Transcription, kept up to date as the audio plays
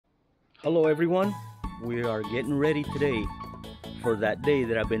Hello everyone, we are getting ready today for that day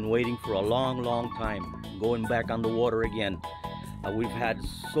that I've been waiting for a long time, going back on the water again. We've had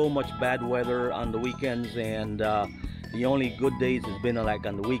so much bad weather on the weekends, and the only good days has been like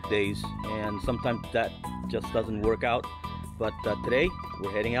on the weekdays, and sometimes that just doesn't work out. But today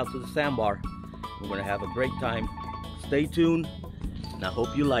we're heading out to the sandbar. We're gonna have a great time. Stay tuned and I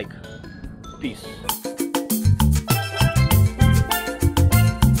hope you like. Peace.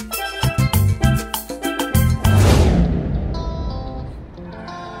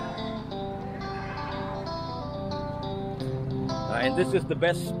 And this is the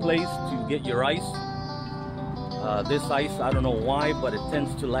best place to get your ice. This ice, I don't know why, but it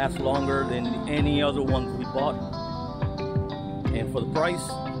tends to last longer than any other ones we bought. And for the price,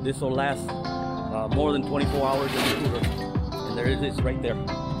 this will last more than 24 hours in the cooler. And there it is right there.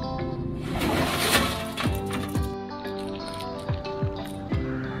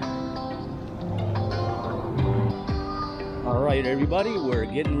 All right, everybody, we're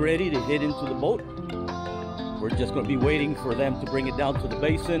getting ready to head into the boat. We're just going to be waiting for them to bring it down to the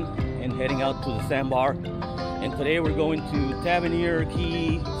basin and heading out to the sandbar. And today we're going to Tavernier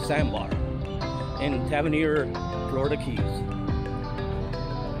Key Sandbar in Tavernier, Florida Keys.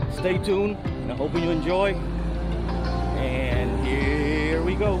 Stay tuned and I hope you enjoy. And here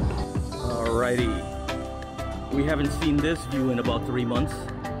we go. Alrighty. We haven't seen this view in about 3 months.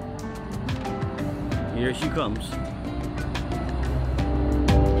 Here she comes.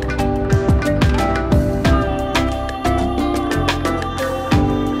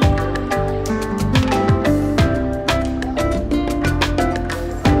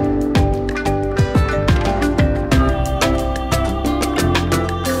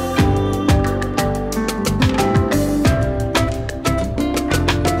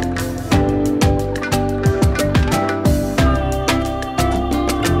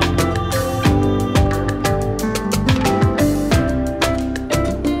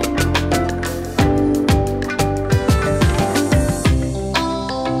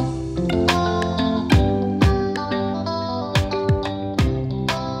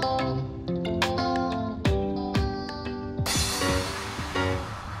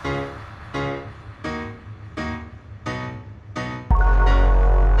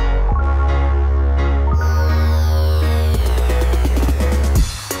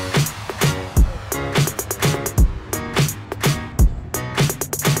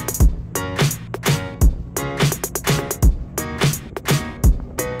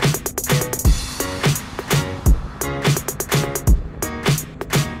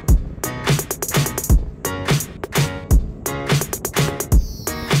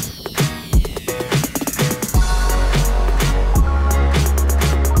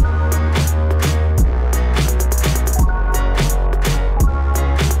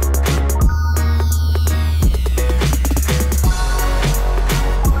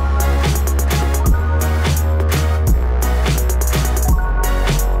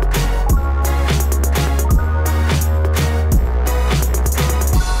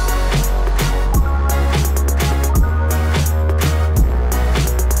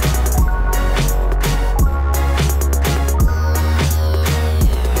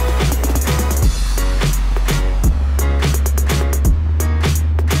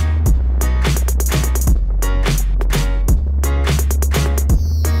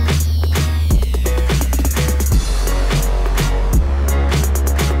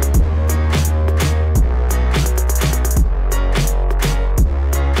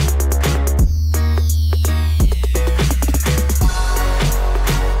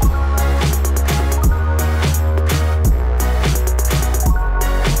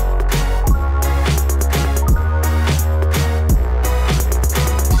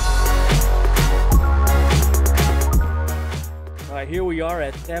 Here we are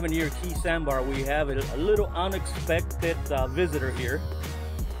at Tavernier Key Sandbar. We have a little unexpected visitor here,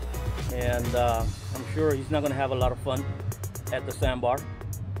 and I'm sure he's not going to have a lot of fun at the sandbar.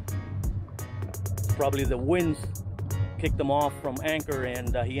 Probably the winds kicked him off from anchor,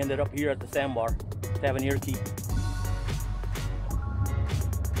 and he ended up here at the sandbar, Tavernier Key.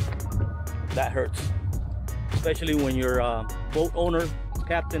 That hurts, especially when you're a boat owner,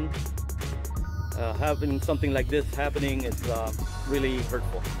 captain. Having something like this happening is really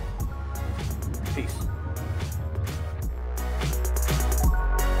hurtful. Peace.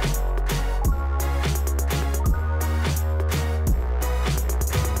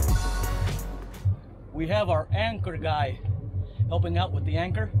 We have our anchor guy helping out with the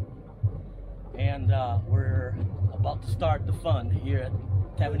anchor, and we're about to start the fun here at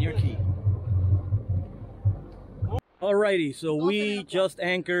Tavernier Key. Alrighty, so we just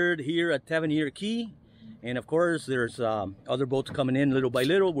anchored here at Tavernier Key, and of course there's other boats coming in little by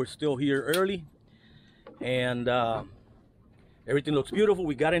little. We're still here early, and everything looks beautiful.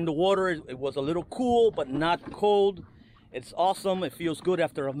 We got in the water. It was a little cool but not cold. It's awesome. It feels good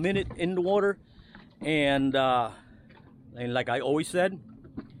after a minute in the water, and like I always said,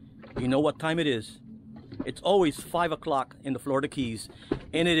 you know what time it is. It's always 5 o'clock in the Florida Keys,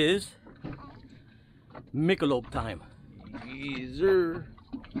 and it is Michelob time. Yes, sir.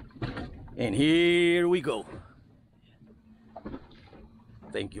 And here we go.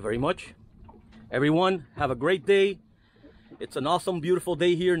 Thank you very much. Everyone, have a great day. It's an awesome, beautiful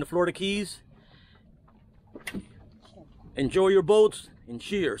day here in the Florida Keys. Enjoy your boats, and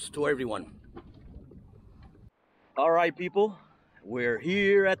cheers to everyone. All right, people. We're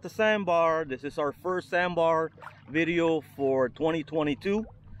here at the sandbar. This is our first sandbar video for 2022.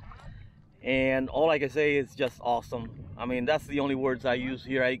 And all I can say is just awesome. I mean, that's the only words I use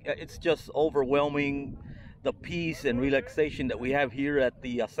here. It's just overwhelming, the peace and relaxation that we have here at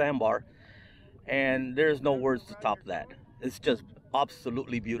the sandbar. And there's no words to top that. It's just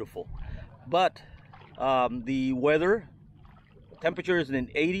absolutely beautiful. But the weather, temperature is in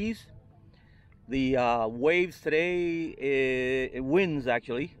the 80s. The waves today, winds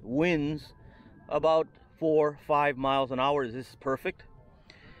about 4-5 miles an hour. This is perfect.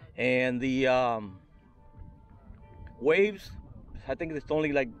 And the waves, I think it's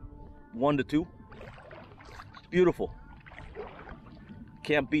only like 1 to 2. It's beautiful.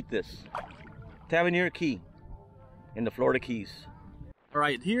 Can't beat this. Tavernier Key in the Florida Keys. All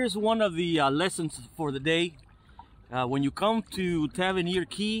right, here's one of the lessons for the day. When you come to Tavernier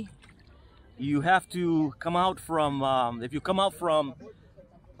Key, you have to come out from, if you come out from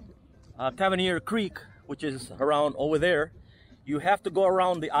Tavernier Creek, which is around over there, you have to go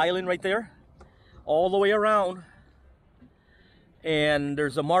around the island right there, all the way around, and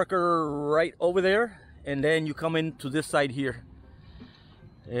there's a marker right over there, and then you come into this side here.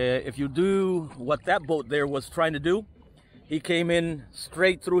 If you do what that boat there was trying to do, he came in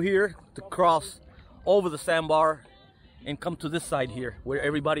straight through here to cross over the sandbar and come to this side here where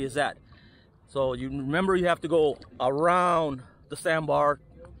everybody is at. So you remember, you have to go around the sandbar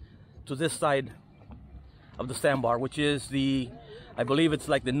to this side of the sandbar, which is the, I believe it's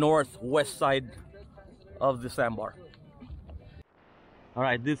like the northwest side of the sandbar. All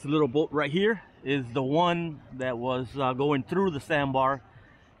right, this little boat right here is the one that was going through the sandbar.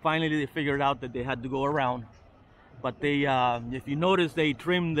 Finally, they figured out that they had to go around. But they, if you notice, they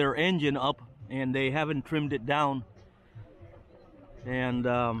trimmed their engine up and they haven't trimmed it down. And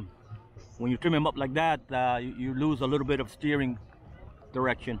when you trim them up like that, you lose a little bit of steering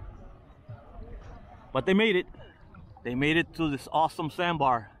direction. But they made it. They made it to this awesome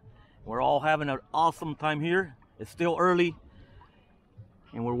sandbar. We're all having an awesome time here. It's still early,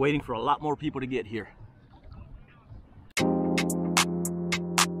 and we're waiting for a lot more people to get here. All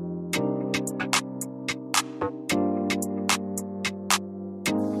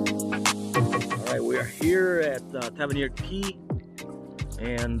right, we are here at Tavernier Key,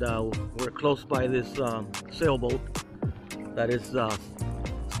 and we're close by this sailboat that is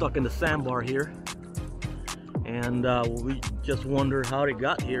stuck in the sandbar here. And we just wonder how it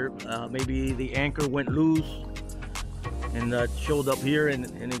got here. Maybe the anchor went loose and showed up here, and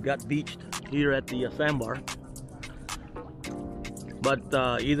it got beached here at the sandbar. But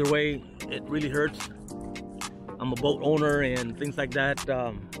either way, it really hurts. I'm a boat owner, and things like that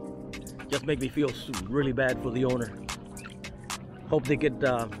just make me feel really bad for the owner. Hope they could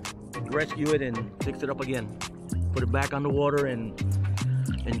rescue it and fix it up again, put it back on the water, and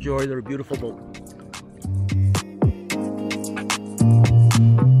enjoy their beautiful boat.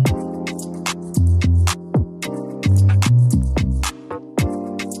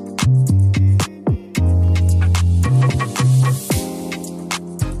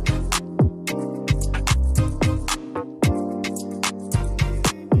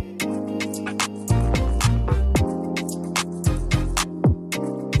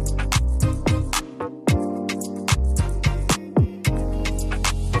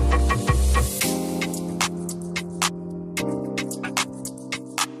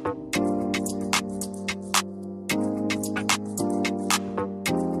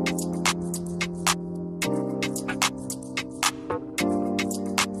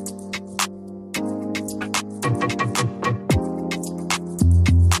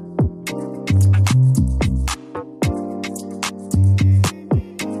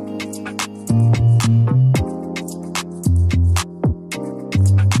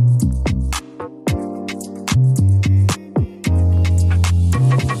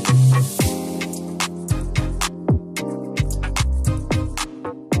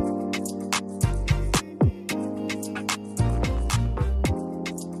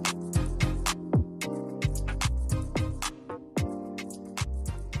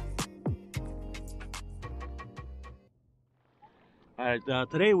 Alright,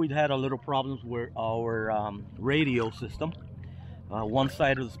 today we had a little problems with our radio system. One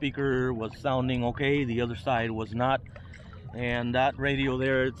side of the speaker was sounding okay, the other side was not. And that radio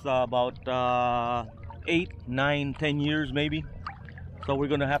there, it's about 8, 9, 10 years maybe. So we're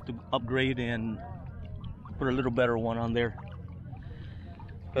gonna have to upgrade and put a little better one on there.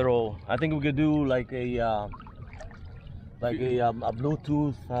 Pero I think we could do like a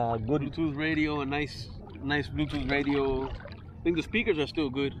Bluetooth, good Bluetooth radio, a nice Bluetooth radio. I think the speakers are still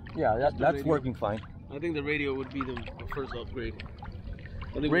good. Yeah, that's working fine. I think the radio would be the first upgrade.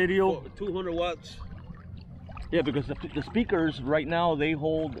 I think Radio 200 watts. Yeah, because the speakers right now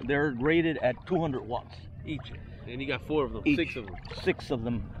they're rated at 200 watts Each. And you got 4 of them, each. 6 of them. 6 of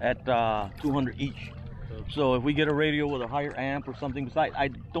them at 200 each. So if we get a radio with a higher amp or something, besides, I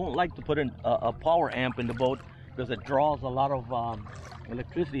don't like to put in a power amp in the boat because it draws a lot of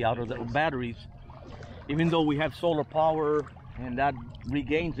electricity out of the batteries. Even though we have solar power and that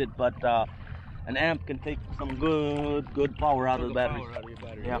regains it, but an amp can take some good power out of the batteries.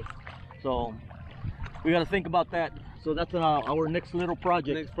 Yeah. So we got to think about that. So that's our next little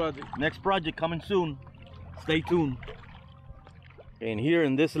project. Next project coming soon. Stay tuned. And here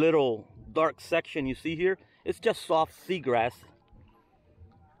in this little dark section you see here, it's just soft seagrass.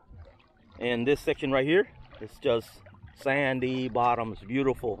 And this section right here, it's just sandy bottom. It's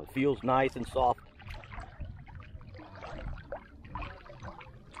beautiful. It feels nice and soft.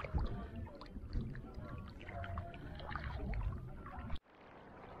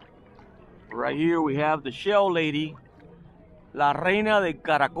 Right here we have the shell lady, la reina de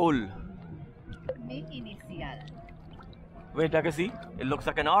caracol. Mi inicial. ¿Verdad que sí? It looks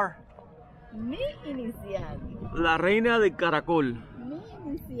like an R. Mi inicial. La reina de caracol. Mi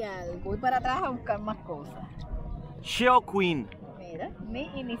inicial. Voy para atrás a buscar más cosas. Shell queen. Mira,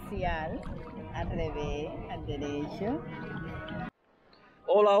 mi inicial. Al revés, al derecho.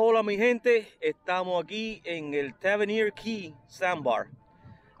 Hola, hola mi gente. Estamos aquí en el Tavernier Key Sandbar.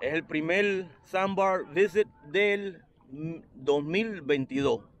 Es el primer sandbar visit del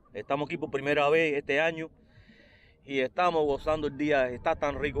 2022. Estamos aquí por primera vez este año y estamos gozando el día. Está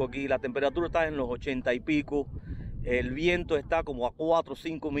tan rico aquí, la temperatura está en los 80 y pico, el viento está como a 4 o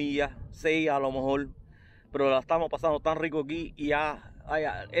 5 millas, 6 a lo mejor, pero la estamos pasando tan rico aquí y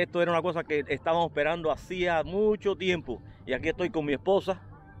esto era una cosa que estábamos esperando hacía mucho tiempo. Y aquí estoy con mi esposa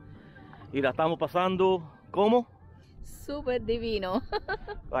y la estamos pasando, ¿cómo? Súper divino.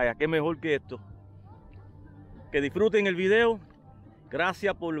 Vaya, qué mejor que esto. Que disfruten el video.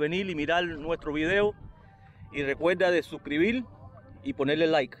 Gracias por venir y mirar nuestro video. Y recuerda de suscribir y ponerle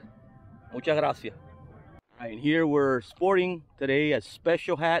like. Muchas gracias. Right, here we're sporting today a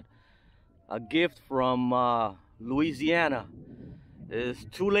special hat. A gift from Louisiana. It's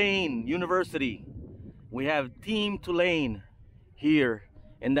Tulane University. We have Team Tulane here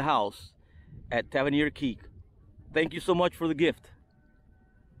in the house at Tavernier Key. Thank you so much for the gift.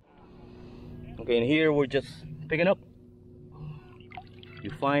 Okay, and here we're just picking up. If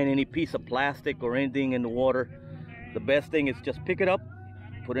you find any piece of plastic or anything in the water, the best thing is just pick it up,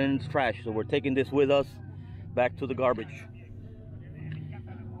 put it in the trash. So we're taking this with us back to the garbage.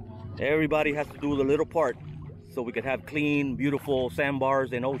 Everybody has to do the little part so we could have clean, beautiful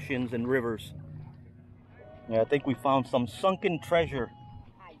sandbars and oceans and rivers. Yeah, I think we found some sunken treasure.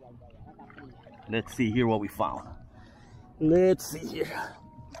 Let's see here what we found. Let's see here.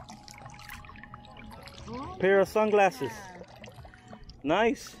 Pair of sunglasses.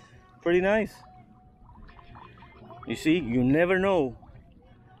 Nice. Pretty nice. You see, you never know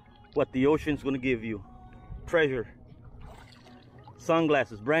what the ocean's gonna give you. Treasure.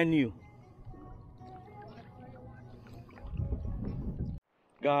 Sunglasses, brand new.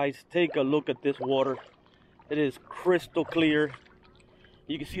 Guys, take a look at this water. It is crystal clear.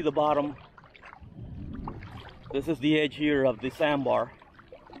 You can see the bottom. This is the edge here of the sandbar.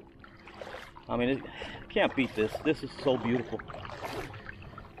 I mean, it can't beat this. This is so beautiful.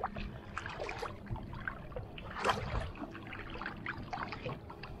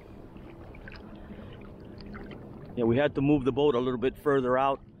 Yeah, we had to move the boat a little bit further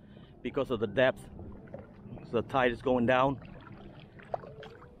out because of the depth. So the tide is going down.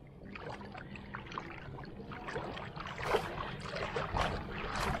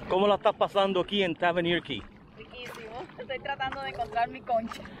 ¿Cómo la estás pasando aquí en Tavernier Key? Riquísimo. Estoy tratando de encontrar mi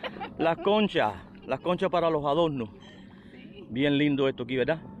concha. Las conchas para los adornos. Sí. Bien lindo esto aquí,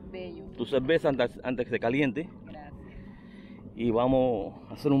 ¿verdad? Bello. Tu cerveza antes que se caliente. Gracias. Y vamos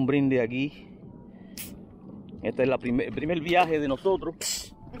a hacer un brinde aquí. Este es el primer viaje de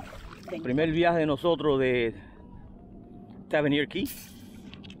nosotros. Primer viaje de nosotros de Tavernier Key.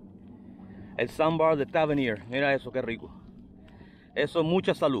 El sandbar de Tavernier. Mira eso, qué rico. Eso,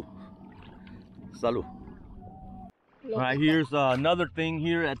 mucha salud. Salud. All right, here's another thing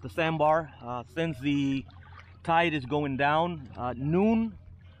here at the sandbar. Since the tide is going down, noon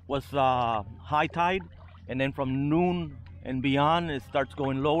was high tide, and then from noon and beyond it starts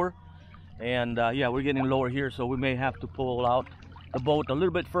going lower. And yeah, we're getting lower here, so we may have to pull out the boat a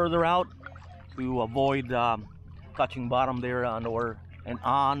little bit further out to avoid touching bottom there on our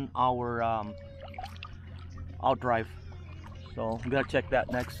outdrive. So we gotta check that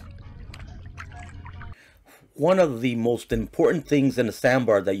next. One of the most important things in the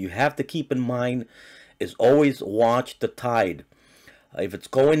sandbar that you have to keep in mind is always watch the tide. If it's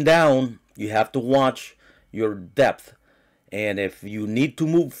going down, you have to watch your depth. And if you need to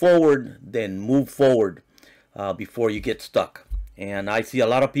move forward, then move forward before you get stuck. And I see a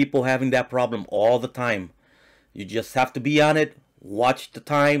lot of people having that problem all the time. You just have to be on it, watch the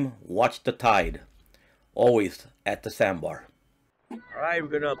time, watch the tide. Always at the sandbar. All right,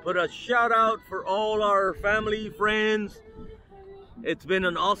 we're gonna put a shout out for all our family, friends. It's been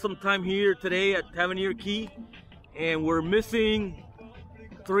an awesome time here today at Tavernier Key. And we're missing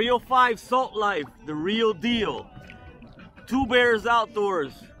 305 Salt Life, the real deal. Two Bears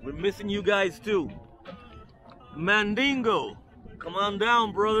Outdoors, we're missing you guys too. Mandingo, come on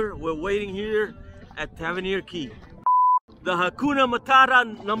down, brother. We're waiting here at Tavernier Key. The Hakuna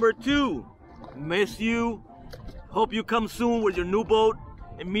Matata #2, miss you. Hope you come soon with your new boat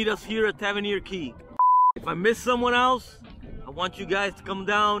and meet us here at Tavernier Key. If I miss someone else, I want you guys to come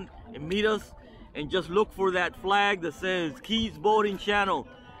down and meet us and just look for that flag that says Keys Boating Channel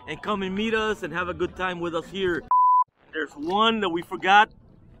and come and meet us and have a good time with us here. There's one that we forgot,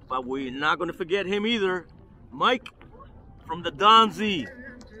 but we're not going to forget him either. Mike from the Donzi.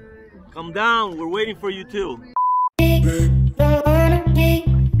 Come down, we're waiting for you too.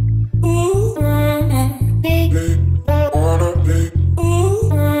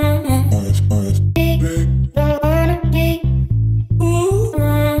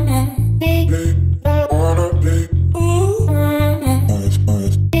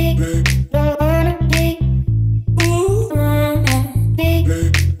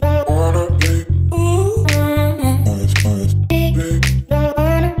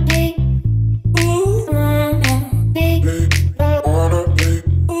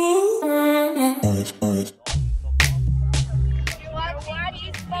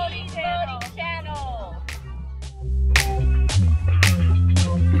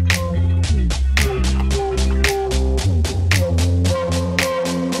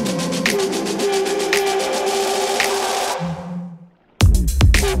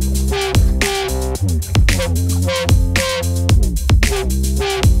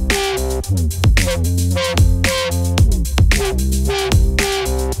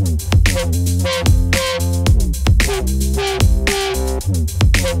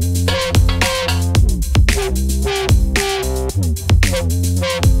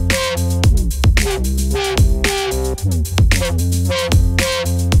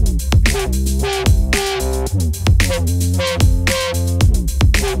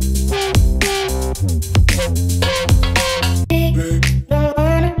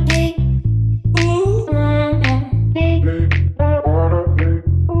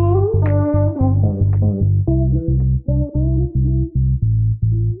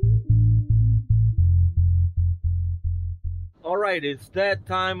 Alright, it's that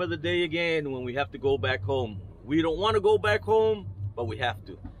time of the day again when we have to go back home. We don't want to go back home, but we have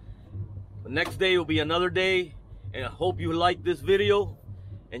to. The next day will be another day, and I hope you like this video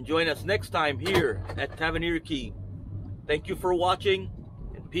and join us next time here at Tavernier Key. Thank you for watching,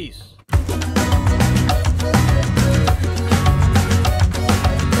 and peace.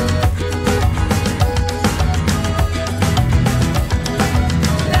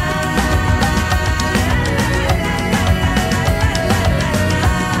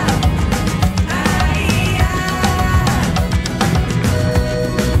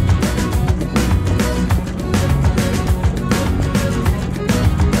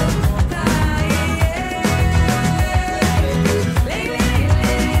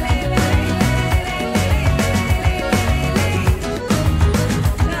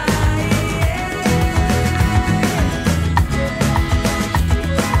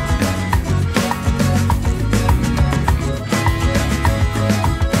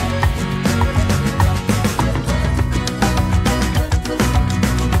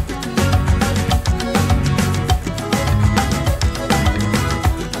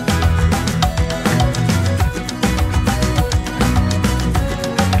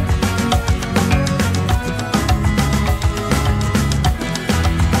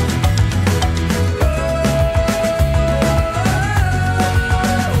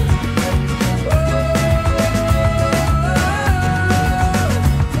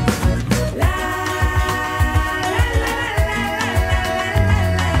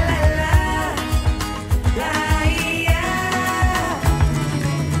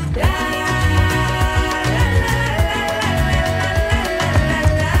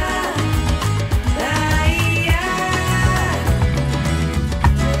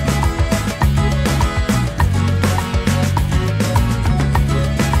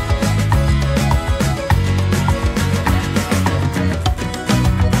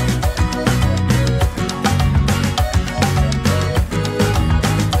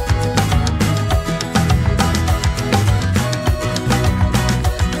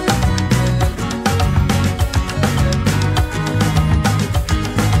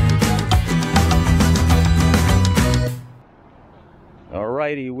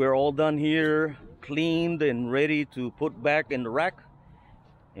 done here, cleaned and ready to put back in the rack,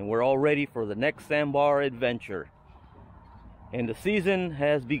 and we're all ready for the next sandbar adventure. And the season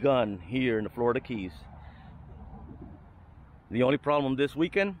has begun here in the Florida Keys. The only problem this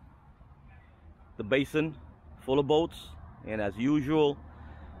weekend, the basin full of boats, and as usual,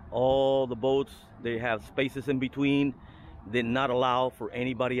 all the boats, they have spaces in between, did not allow for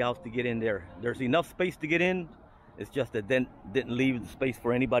anybody else to get in there. There's enough space to get in, it's just that then didn't leave the space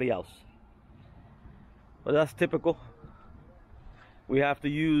for anybody else. But that's typical. We have to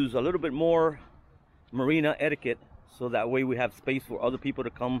use a little bit more marina etiquette, so that way we have space for other people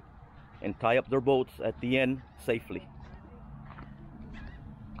to come and tie up their boats at the end safely.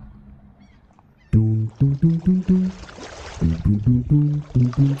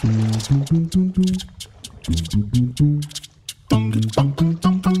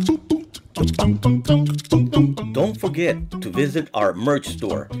 Don't forget to visit our merch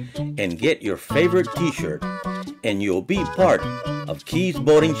store and get your favorite t-shirt, and you'll be part of Keys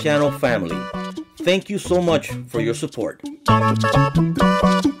Boating Channel family. Thank you so much for your support.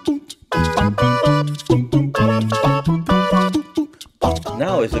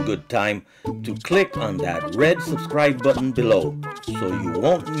 Now is a good time to click on that red subscribe button below so you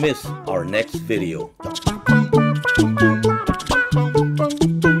won't miss our next video.